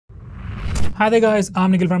Hi there guys,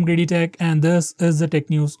 I'm Nikhil from GreedyTech and this is the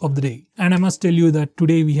tech news of the day. And I must tell you that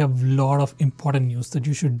today we have a lot of important news that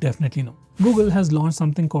you should definitely know. Google has launched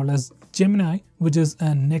something called as Gemini, which is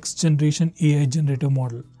a next generation AI generative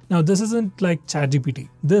model. Now this isn't like ChatGPT.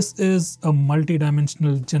 This is a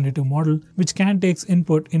multi-dimensional generative model which can take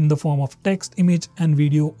input in the form of text, image and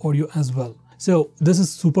video, audio as well. So this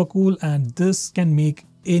is super cool and this can make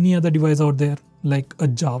any other device out there like a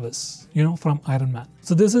Jarvis, from Iron Man.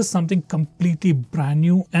 So this is something completely brand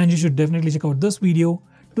new and you should definitely check out this video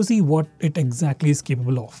to see what it exactly is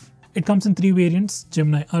capable of. It comes in three variants: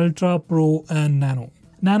 Gemini Ultra, Pro and Nano.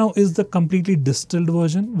 Nano is the completely distilled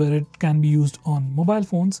version where it can be used on mobile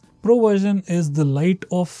phones. Pro version is the light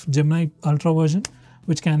of Gemini Ultra version,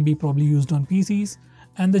 which can be probably used on PCs,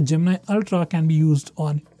 and the Gemini Ultra can be used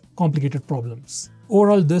on complicated problems.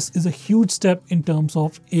 Overall, this is a huge step in terms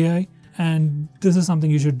of AI, and this is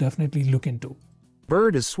something you should definitely look into.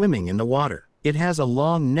 Bird is swimming in the water. It has a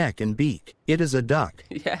long neck and beak. It is a duck.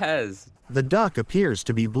 Yes. The duck appears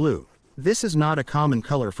to be blue. This is not a common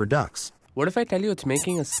color for ducks. What if I tell you it's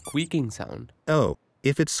making a squeaking sound? Oh,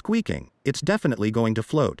 if it's squeaking, it's definitely going to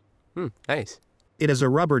float. Nice. It is a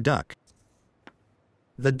rubber duck.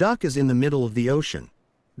 The duck is in the middle of the ocean.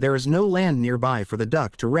 There is no land nearby for the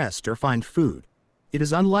duck to rest or find food. It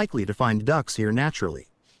is unlikely to find ducks here naturally.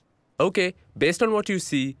 Okay, based on what you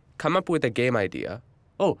see, come up with a game idea.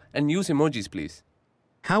 Oh, and use emojis, please.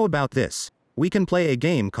 How about this? We can play a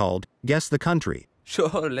game called Guess the Country.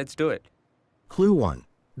 Sure, let's do it. Clue 1.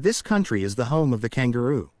 This country is the home of the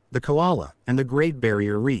kangaroo, the koala, and the Great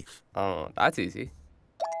Barrier Reef. Oh, that's easy.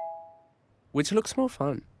 Which looks more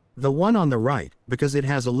fun? The one on the right, because it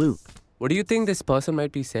has a loop. What do you think this person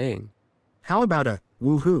might be saying? How about a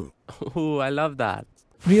woohoo? Oh, I love that.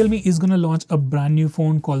 Realme is going to launch a brand new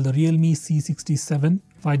phone called the Realme C67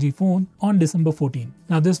 5G phone on December 14.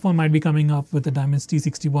 Now this phone might be coming up with the Dimensity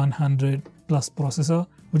 6100 Plus processor,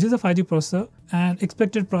 which is a 5G processor, and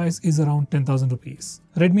expected price is around 10,000 rupees.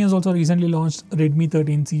 Redmi has also recently launched Redmi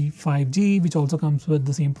 13C 5G, which also comes with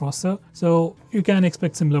the same processor, so you can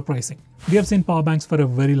expect similar pricing. We have seen power banks for a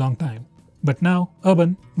very long time. But now,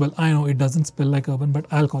 Urban, well, I know it doesn't spell like Urban, but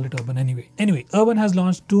I'll call it Urban anyway. Anyway, Urban has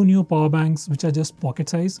launched two new power banks which are just pocket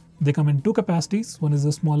size. They come in two capacities. One is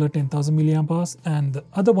a smaller 10,000 mAh and the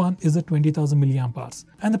other one is a 20,000 mAh.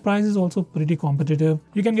 And the price is also pretty competitive.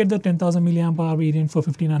 You can get the 10,000 mAh variant for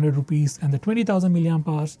 1,500 rupees and the 20,000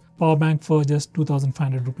 mAh power bank for just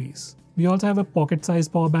 2,500 rupees. We also have a pocket size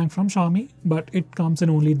power bank from Xiaomi, but it comes in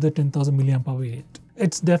only the 10,000 mAh variant.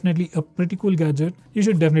 It's definitely a pretty cool gadget. You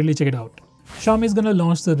should definitely check it out. Xiaomi is going to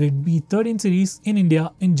launch the Redmi 13 series in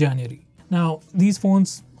India in January. Now, these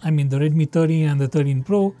phones, the Redmi 13 and the 13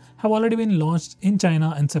 Pro, have already been launched in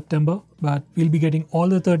China in September, but we'll be getting all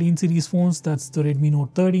the 13 series phones, that's the Redmi Note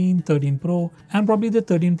 13, 13 Pro, and probably the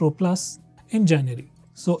 13 Pro Plus in January.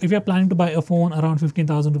 So if you're planning to buy a phone around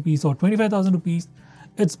 15,000 rupees or 25,000 rupees,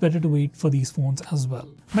 it's better to wait for these phones as well.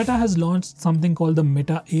 Meta has launched something called the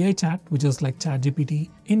Meta AI Chat, which is like ChatGPT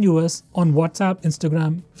in US on WhatsApp,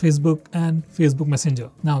 Instagram, Facebook and Facebook Messenger.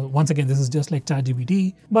 Now, once again, this is just like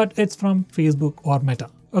ChatGPT, but it's from Facebook or Meta.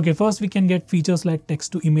 Okay, first we can get features like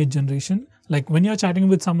text to image generation. Like when you're chatting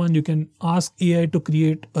with someone, you can ask AI to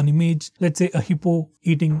create an image, let's say a hippo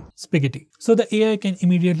eating spaghetti. So the AI can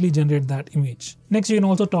immediately generate that image. Next, you can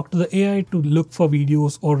also talk to the AI to look for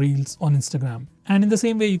videos or reels on Instagram. And in the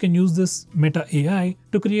same way, you can use this Meta AI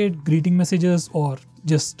to create greeting messages or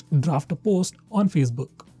just draft a post on Facebook.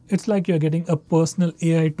 It's like you're getting a personal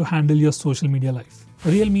AI to handle your social media life.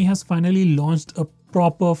 Realme has finally launched a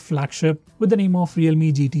proper flagship with the name of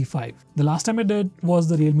Realme GT5. The last time it did was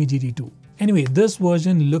the Realme GT2. Anyway, this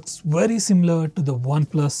version looks very similar to the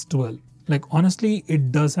OnePlus 12. Like honestly,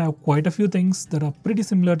 it does have quite a few things that are pretty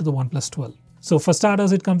similar to the OnePlus 12. So for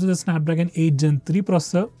starters, it comes with a Snapdragon 8 Gen 3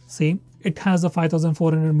 processor, same. It has a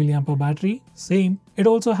 5400 mAh battery, same. It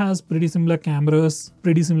also has pretty similar cameras,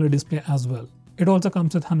 pretty similar display as well. It also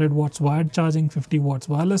comes with 100 watts wired charging, 50 watts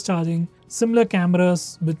wireless charging, similar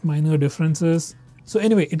cameras with minor differences. So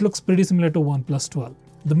anyway, it looks pretty similar to OnePlus 12.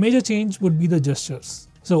 The major change would be the gestures.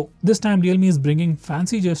 So this time Realme is bringing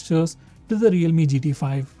fancy gestures to the Realme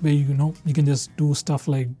GT5 where you can just do stuff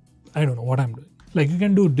like, I don't know what I'm doing. Like you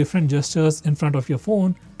can do different gestures in front of your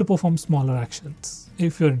phone to perform smaller actions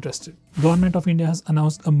if you're interested. Government of India has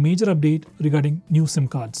announced a major update regarding new SIM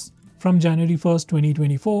cards. From January 1st,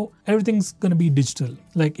 2024, everything's gonna be digital.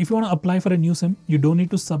 Like if you wanna apply for a new SIM, you don't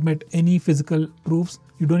need to submit any physical proofs.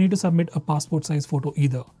 You don't need to submit a passport size photo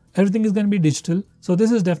either. Everything is gonna be digital. So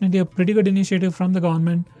this is definitely a pretty good initiative from the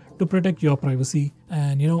government to protect your privacy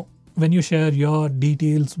and when you share your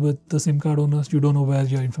details with the SIM card owners, you don't know where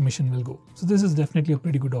your information will go. So this is definitely a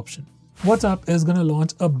pretty good option. WhatsApp is going to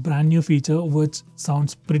launch a brand new feature which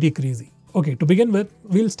sounds pretty crazy. Okay, to begin with,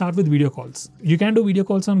 we'll start with video calls. You can do video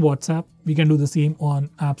calls on WhatsApp. We can do the same on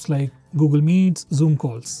apps like Google Meets, Zoom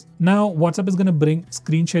calls. Now, WhatsApp is going to bring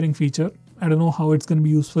screen sharing feature. I don't know how it's going to be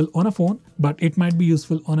useful on a phone, but it might be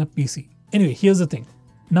useful on a PC. Anyway, here's the thing.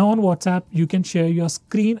 Now on WhatsApp, you can share your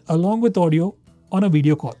screen along with audio on a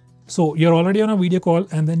video call. So you're already on a video call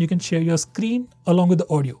and then you can share your screen along with the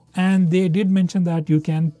audio. And they did mention that you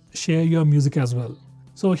can share your music as well.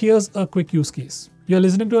 So here's a quick use case. You're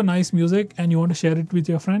listening to a nice music and you want to share it with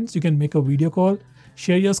your friends. You can make a video call,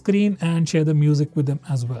 share your screen and share the music with them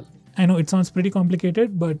as well. I know it sounds pretty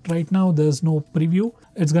complicated, but right now there's no preview.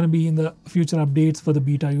 It's going to be in the future updates for the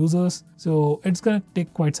beta users. So it's going to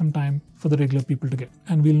take quite some time for the regular people to get,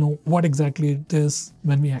 and we'll know what exactly it is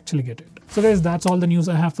when we actually get it. So guys, that's all the news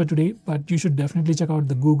I have for today, but you should definitely check out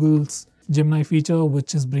the Google's Gemini feature,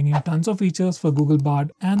 which is bringing tons of features for Google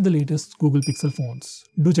Bard and the latest Google Pixel phones.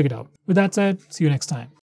 Do check it out. With that said, see you next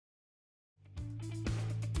time.